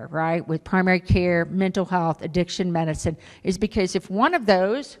health care, right? With primary care, mental health, addiction medicine, is because if one of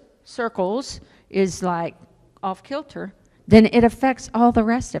those circles is like off kilter, then it affects all the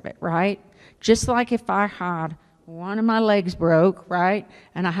rest of it, right? Just like if I had one of my legs broke, right,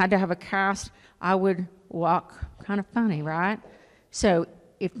 and I had to have a cast, I would walk kind of funny, right? So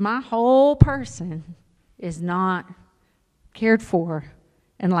if my whole person is not cared for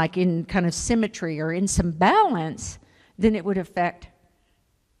and like in kind of symmetry or in some balance, then it would affect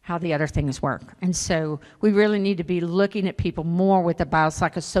how the other things work. And so we really need to be looking at people more with a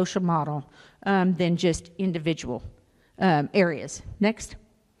biopsychosocial model than just individual areas. Next.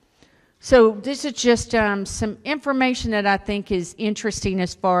 So this is just some information that I think is interesting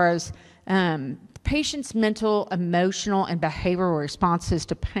as far as patients' mental, emotional, and behavioral responses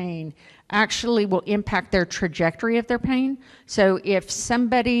to pain actually will impact their trajectory of their pain. So if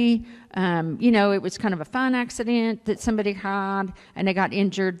somebody, it was kind of a fun accident that somebody had and they got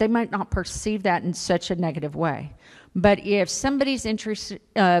injured, they might not perceive that in such a negative way. But if somebody's interested,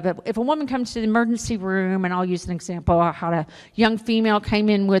 if a woman comes to the emergency room, and I'll use an example, I had a young female came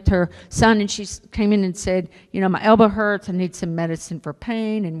in with her son, and she came in and said, my elbow hurts, I need some medicine for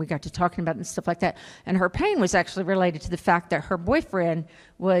pain, and we got to talking about it and stuff like that. And her pain was actually related to the fact that her boyfriend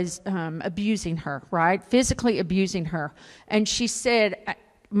was abusing her, right? Physically abusing her. And she said,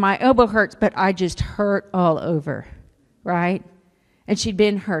 my elbow hurts, but I just hurt all over, right? And she'd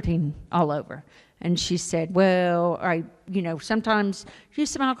been hurting all over. And she said, well, I, sometimes use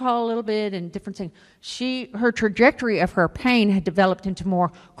some alcohol a little bit and different things. Her trajectory of her pain had developed into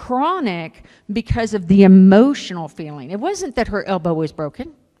more chronic because of the emotional feeling. It wasn't that her elbow was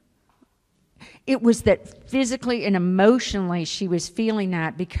broken. It was that physically and emotionally she was feeling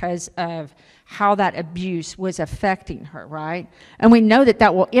that because of how that abuse was affecting her, right? And we know that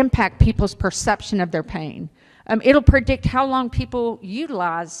that will impact people's perception of their pain. It'll predict how long people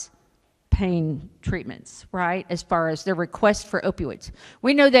utilize pain treatments, right, as far as their request for opioids.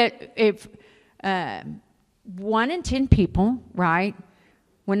 We know that if 1 in 10 people, right,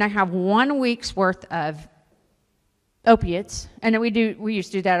 when they have 1 week's worth of opiates, and we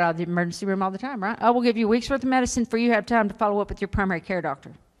used to do that out of the emergency room all the time, right? I will give you a week's worth of medicine for you to have time to follow up with your primary care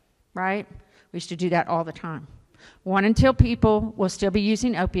doctor, right? We used to do that all the time. 1 in 10 people will still be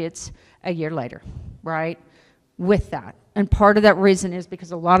using opiates a year later, right, with that. And part of that reason is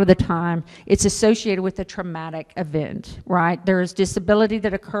because a lot of the time it's associated with a traumatic event, right? There is disability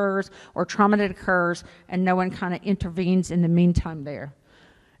that occurs or trauma that occurs, and no one kind of intervenes in the meantime there.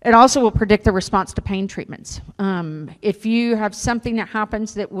 It also will predict the response to pain treatments. If you have something that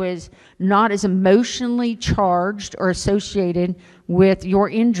happens that was not as emotionally charged or associated with your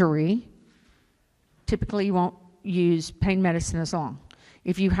injury, typically you won't use pain medicine as long.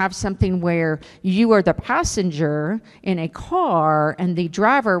 If you have something where you are the passenger in a car and the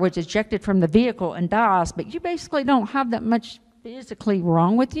driver was ejected from the vehicle and dies, but you basically don't have that much physically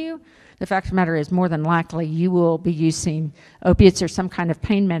wrong with you, the fact of the matter is more than likely you will be using opiates or some kind of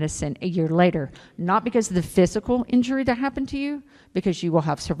pain medicine a year later. Not because of the physical injury that happened to you, because you will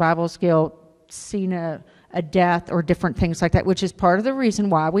have survival guilt, seen a death or different things like that, which is part of the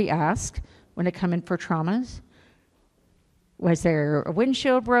reason why we ask when they come in for traumas. Was there a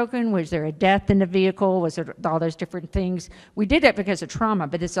windshield broken? Was there a death in the vehicle? Was there all those different things? We did that because of trauma,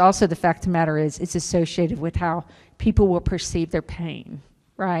 but it's also the fact of the matter is it's associated with how people will perceive their pain,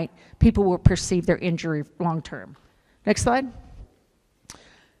 right? People will perceive their injury long term. Next slide.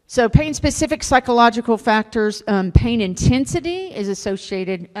 So pain-specific psychological factors, pain intensity is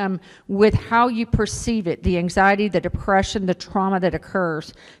associated with how you perceive it, the anxiety, the depression, the trauma that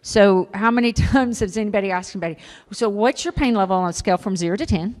occurs. So how many times has anybody asked anybody, so what's your pain level on a scale from 0 to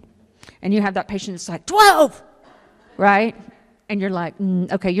 10? And you have that patient that's like, 12, right? And you're like,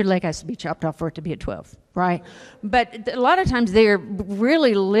 okay, your leg has to be chopped off for it to be a 12, right? But a lot of times they're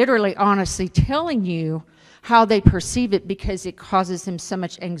really literally honestly telling you how they perceive it because it causes them so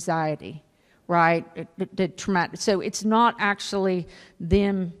much anxiety, right? So it's not actually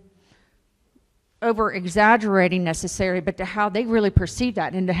them over-exaggerating necessarily, but to how they really perceive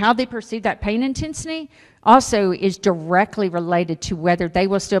that. And to how they perceive that pain intensity also is directly related to whether they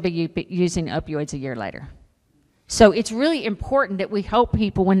will still be using opioids a year later. So it's really important that we help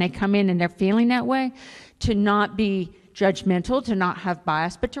people when they come in and they're feeling that way to not be judgmental, to not have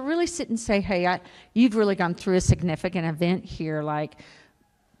bias, but to really sit and say, hey, you've really gone through a significant event here, like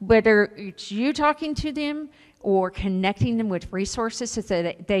whether it's you talking to them or connecting them with resources so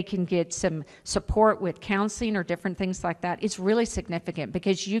that they can get some support with counseling or different things like that. It's really significant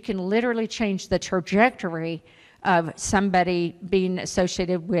because you can literally change the trajectory of somebody being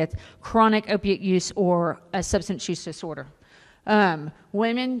associated with chronic opiate use or a substance use disorder.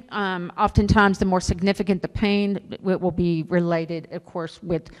 Women, oftentimes the more significant the pain, it will be related, of course,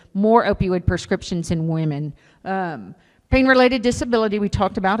 with more opioid prescriptions in women. Pain-related disability we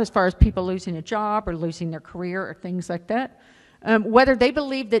talked about as far as people losing a job or losing their career or things like that. Whether they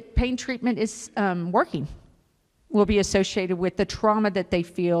believe that pain treatment is working will be associated with the trauma that they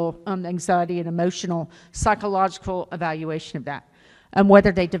feel, anxiety and emotional, psychological evaluation of that.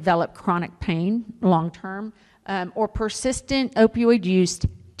 Whether they develop chronic pain long-term or persistent opioid use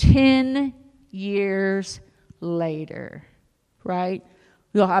 10 years later, right?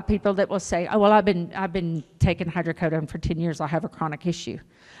 You'll have people that will say, oh, well, I've been taking hydrocodone for 10 years. I have a chronic issue.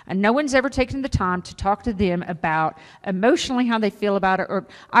 And no one's ever taken the time to talk to them about emotionally how they feel about it. Or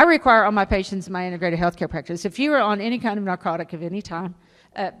I require all my patients in my integrated healthcare practice, if you are on any kind of narcotic of any time,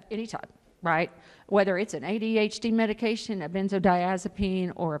 right? Whether it's an ADHD medication, a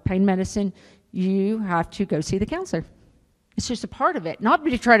benzodiazepine, or a pain medicine, you have to go see the counselor. It's just a part of it, not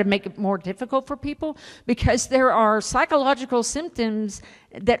to try to make it more difficult for people, because there are psychological symptoms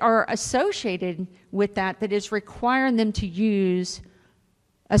that are associated with that is requiring them to use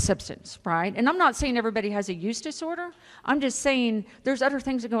a substance, right? And I'm not saying everybody has a use disorder. I'm just saying there's other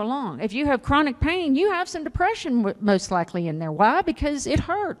things that go along. If you have chronic pain, you have some depression most likely in there. Why? Because it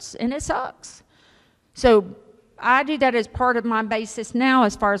hurts and it sucks. So I do that as part of my basis now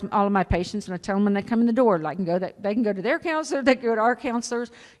as far as all of my patients, and I tell them when they come in the door, like, they can go to their counselor, they can go to our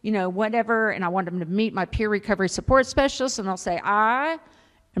counselors, you know, whatever, and I want them to meet my peer recovery support specialist, and I'll say, I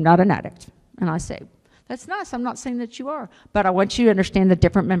am not an addict. And I say, that's nice, I'm not saying that you are, but I want you to understand the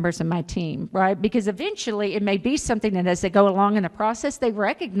different members of my team, right? Because eventually it may be something that as they go along in the process, they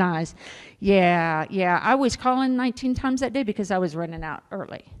recognize, yeah, I was calling 19 times that day because I was running out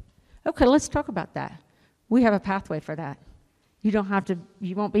early. Okay, let's talk about that. We have a pathway for that. You don't have to,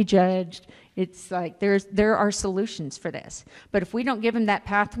 you won't be judged. It's like there are solutions for this. But if we don't give them that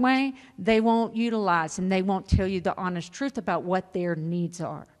pathway, they won't utilize and they won't tell you the honest truth about what their needs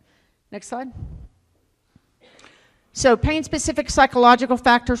are. Next slide. So pain-specific psychological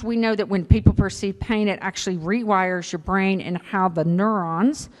factors, we know that when people perceive pain, it actually rewires your brain and how the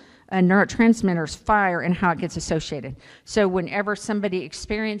neurons and neurotransmitters fire and how it gets associated. So whenever somebody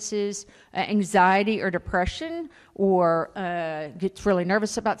experiences anxiety or depression or gets really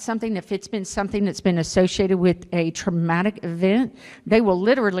nervous about something, if it's been something that's been associated with a traumatic event, they will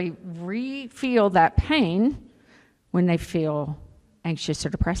literally re-feel that pain when they feel anxious or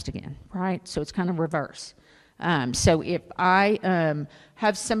depressed again, right? So it's kind of reverse. So if I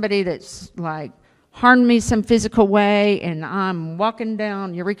have somebody that's like harmed me some physical way and I'm walking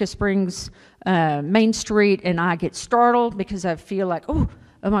down Eureka Springs Main Street and I get startled because I feel like, oh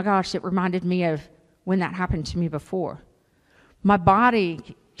my gosh, it reminded me of when that happened to me before. My body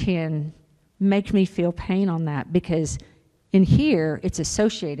can make me feel pain on that because in here it's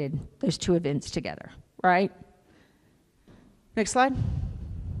associated, those two events together, right? Next slide.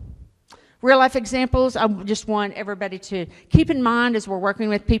 Real life examples, I just want everybody to keep in mind as we're working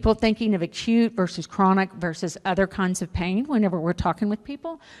with people, thinking of acute versus chronic versus other kinds of pain whenever we're talking with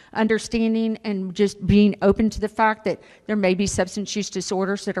people, understanding and just being open to the fact that there may be substance use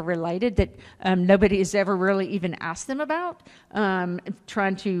disorders that are related that nobody has ever really even asked them about,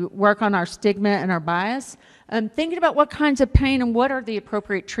 trying to work on our stigma and our bias. Thinking about what kinds of pain and what are the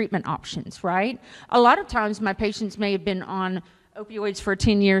appropriate treatment options, right? A lot of times my patients may have been on opioids for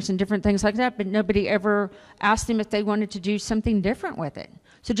 10 years and different things like that, but nobody ever asked them if they wanted to do something different with it.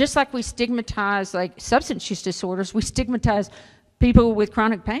 So just like we stigmatize like substance use disorders, we stigmatize people with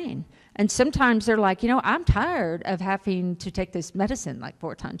chronic pain. And sometimes they're like, you know, I'm tired of having to take this medicine like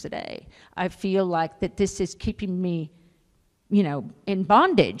 4 times a day. I feel like that this is keeping me, you know, in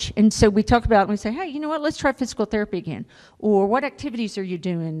bondage. And so we talk about it and we say, hey, you know what, let's try physical therapy again. Or what activities are you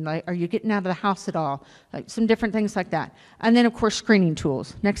doing? Like, are you getting out of the house at all? Like some different things like that. And then of course, screening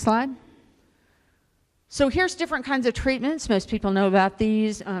tools. Next slide. So here's different kinds of treatments. Most people know about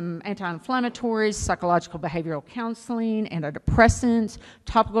these. Anti-inflammatories, psychological behavioral counseling, antidepressants,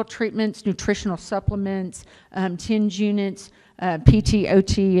 topical treatments, nutritional supplements, TENS units, PT,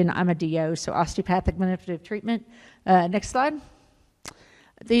 OT, and I'm a DO, so osteopathic manipulative treatment. Next slide.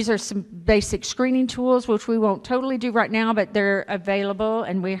 These are some basic screening tools, which we won't totally do right now, but they're available,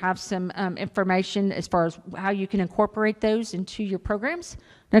 and we have some information as far as how you can incorporate those into your programs.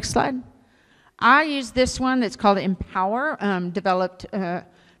 Next slide. I use this one that's called Empower, developed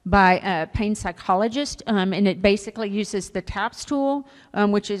by a pain psychologist, and it basically uses the TAPS tool,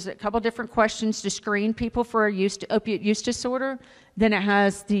 which is a couple different questions to screen people for a opiate use disorder, Then it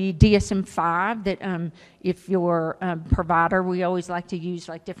has the DSM-5 that if your provider, we always like to use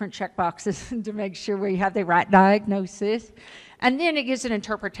like different check boxes to make sure we have the right diagnosis. And then it gives an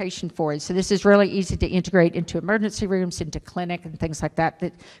interpretation for it. So this is really easy to integrate into emergency rooms, into clinic and things like that.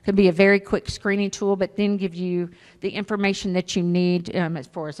 That can be a very quick screening tool, but then give you the information that you need as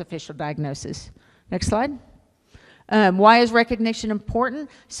far as official diagnosis. Next slide. Why is recognition important?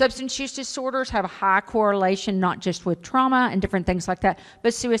 Substance use disorders have a high correlation, not just with trauma and different things like that,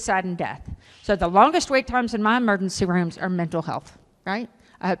 but suicide and death. So the longest wait times in my emergency rooms are mental health, right?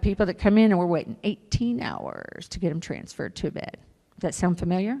 I have people that come in and we're waiting 18 hours to get them transferred to a bed. Does that sound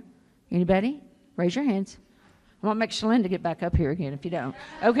familiar? Anybody? Raise your hands. I won't make Shalyn to get back up here again if you don't.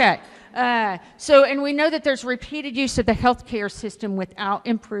 Okay. And we know that there's repeated use of the healthcare system without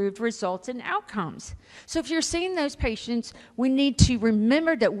improved results and outcomes. So if you're seeing those patients, we need to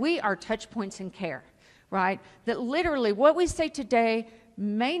remember that we are touch points in care, right? That literally what we say today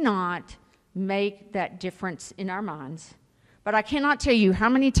may not make that difference in our minds. But I cannot tell you how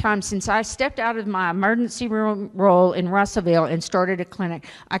many times since I stepped out of my emergency room role in Russellville and started a clinic,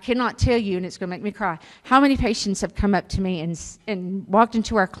 I cannot tell you, and it's going to make me cry, how many patients have come up to me and walked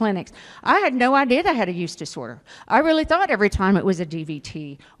into our clinics. I had no idea they had a use disorder. I really thought every time it was a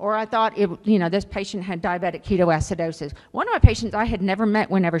DVT, or I thought, this patient had diabetic ketoacidosis. One of my patients I had never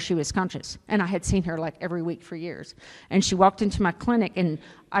met whenever she was conscious, and I had seen her like every week for years. And she walked into my clinic, and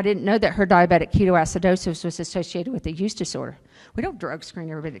I didn't know that her diabetic ketoacidosis was associated with a use disorder. We don't drug screen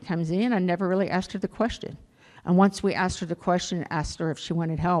everybody that comes in. I never really asked her the question. And once we asked her the question, asked her if she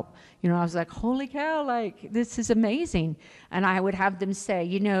wanted help, I was like, holy cow, like, this is amazing. And I would have them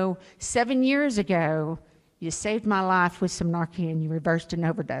say, 7 years ago, you saved my life with some Narcan, you reversed an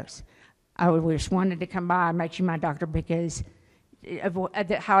overdose. I just wanted to come by and make you my doctor because of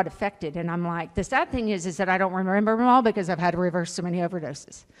how it affected. And I'm like, the sad thing is that I don't remember them all because I've had to reverse so many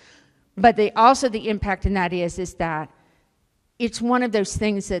overdoses. But also the impact in that is that it's one of those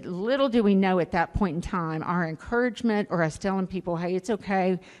things that little do we know at that point in time, our encouragement or us telling people, hey, it's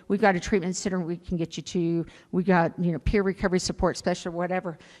okay, we've got a treatment center we can get you to, we got peer recovery support special,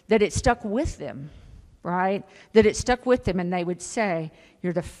 whatever, that it stuck with them, right? That it stuck with them, and they would say,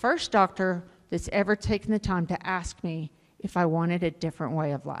 you're the first doctor that's ever taken the time to ask me if I wanted a different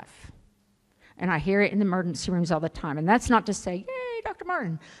way of life. And I hear it in the emergency rooms all the time. And that's not to say, yay, Dr.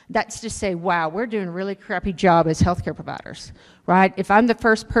 Martin. That's to say, wow, we're doing a really crappy job as healthcare providers, right? If I'm the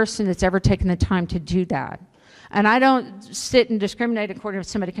first person that's ever taken the time to do that, and I don't sit and discriminate according to if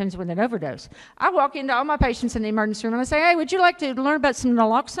somebody comes with an overdose. I walk into all my patients in the emergency room and I say, hey, would you like to learn about some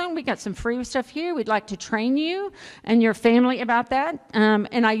naloxone? We got some free stuff here. We'd like to train you and your family about that.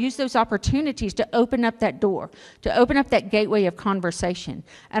 And I use those opportunities to open up that door, to open up that gateway of conversation.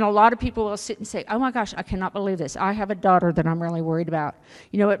 And a lot of people will sit and say, oh my gosh, I cannot believe this. I have a daughter that I'm really worried about.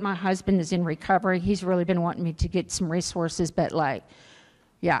 You know what? My husband is in recovery. He's really been wanting me to get some resources, but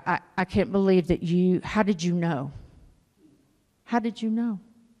yeah, I can't believe that how did you know? How did you know?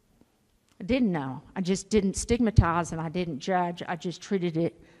 I didn't know. I just didn't stigmatize and I didn't judge. I just treated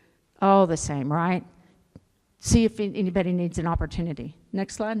it all the same, right? See if anybody needs an opportunity.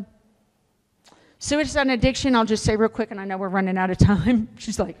 Next slide. Suicide and addiction, I'll just say real quick, and I know we're running out of time.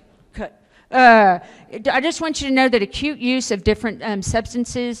 She's like, cut. I just want you to know that acute use of different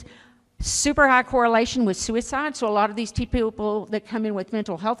substances, super high correlation with suicide. So a lot of these people that come in with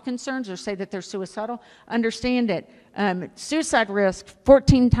mental health concerns or say that they're suicidal, understand that suicide risk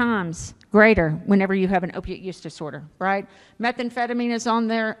 14 times greater whenever you have an opiate use disorder, right? Methamphetamine is on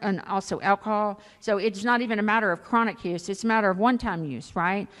there and also alcohol. So it's not even a matter of chronic use. It's a matter of one-time use,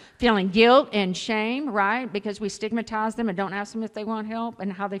 right? Feeling guilt and shame, right? Because we stigmatize them and don't ask them if they want help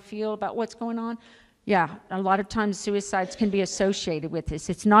and how they feel about what's going on. Yeah, a lot of times suicides can be associated with this.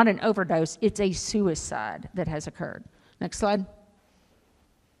 It's not an overdose, it's a suicide that has occurred. Next slide.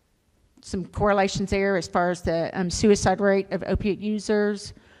 Some correlations there as far as the suicide rate of opiate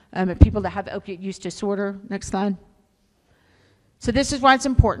users, people that have opiate use disorder. Next slide. So this is why it's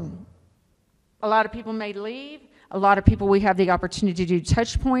important. A lot of people may leave. A lot of people, we have the opportunity to do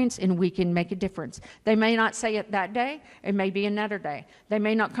touch points and we can make a difference. They may not say it that day, it may be another day. They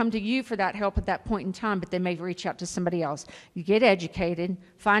may not come to you for that help at that point in time, but they may reach out to somebody else. You get educated,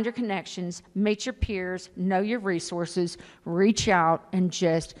 find your connections, meet your peers, know your resources, reach out and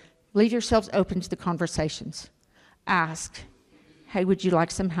just leave yourselves open to the conversations. Ask, hey, would you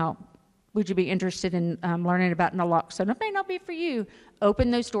like some help? Would you be interested in learning about naloxone? It may not be for you.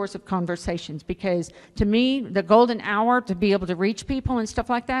 Open those doors of conversations because to me, the golden hour to be able to reach people and stuff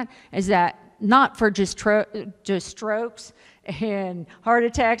like that is that not for just strokes and heart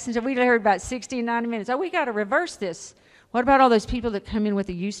attacks. And so we heard about 60 and 90 minutes. Oh, we got to reverse this. What about all those people that come in with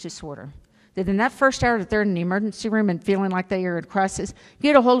a use disorder? That in that first hour that they're in the emergency room and feeling like they are in crisis,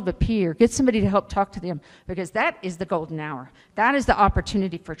 get a hold of a peer, get somebody to help talk to them, because that is the golden hour. That is the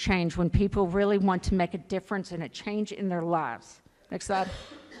opportunity for change when people really want to make a difference and a change in their lives. Next slide.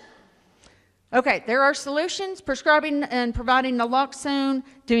 Okay, there are solutions: prescribing and providing naloxone,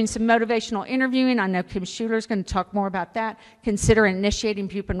 doing some motivational interviewing. I know Kim Schuler is going to talk more about that. Consider initiating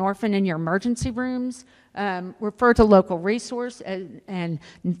buprenorphine in your emergency rooms. Refer to local resource and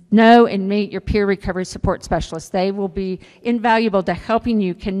know and meet your peer recovery support specialists. They will be invaluable to helping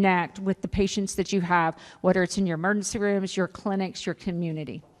you connect with the patients that you have, whether it's in your emergency rooms, your clinics, your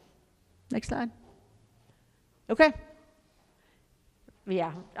community. Next slide. Okay.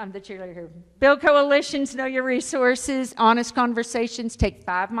 Yeah, I'm the cheerleader here. Build coalitions, know your resources, honest conversations. Take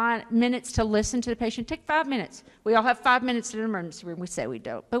 5 minutes to listen to the patient. Take 5 minutes. We all have 5 minutes in an emergency room. We say we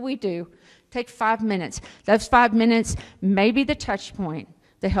don't, but we do. Take 5 minutes. Those 5 minutes may be the touch point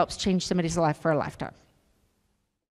that helps change somebody's life for a lifetime.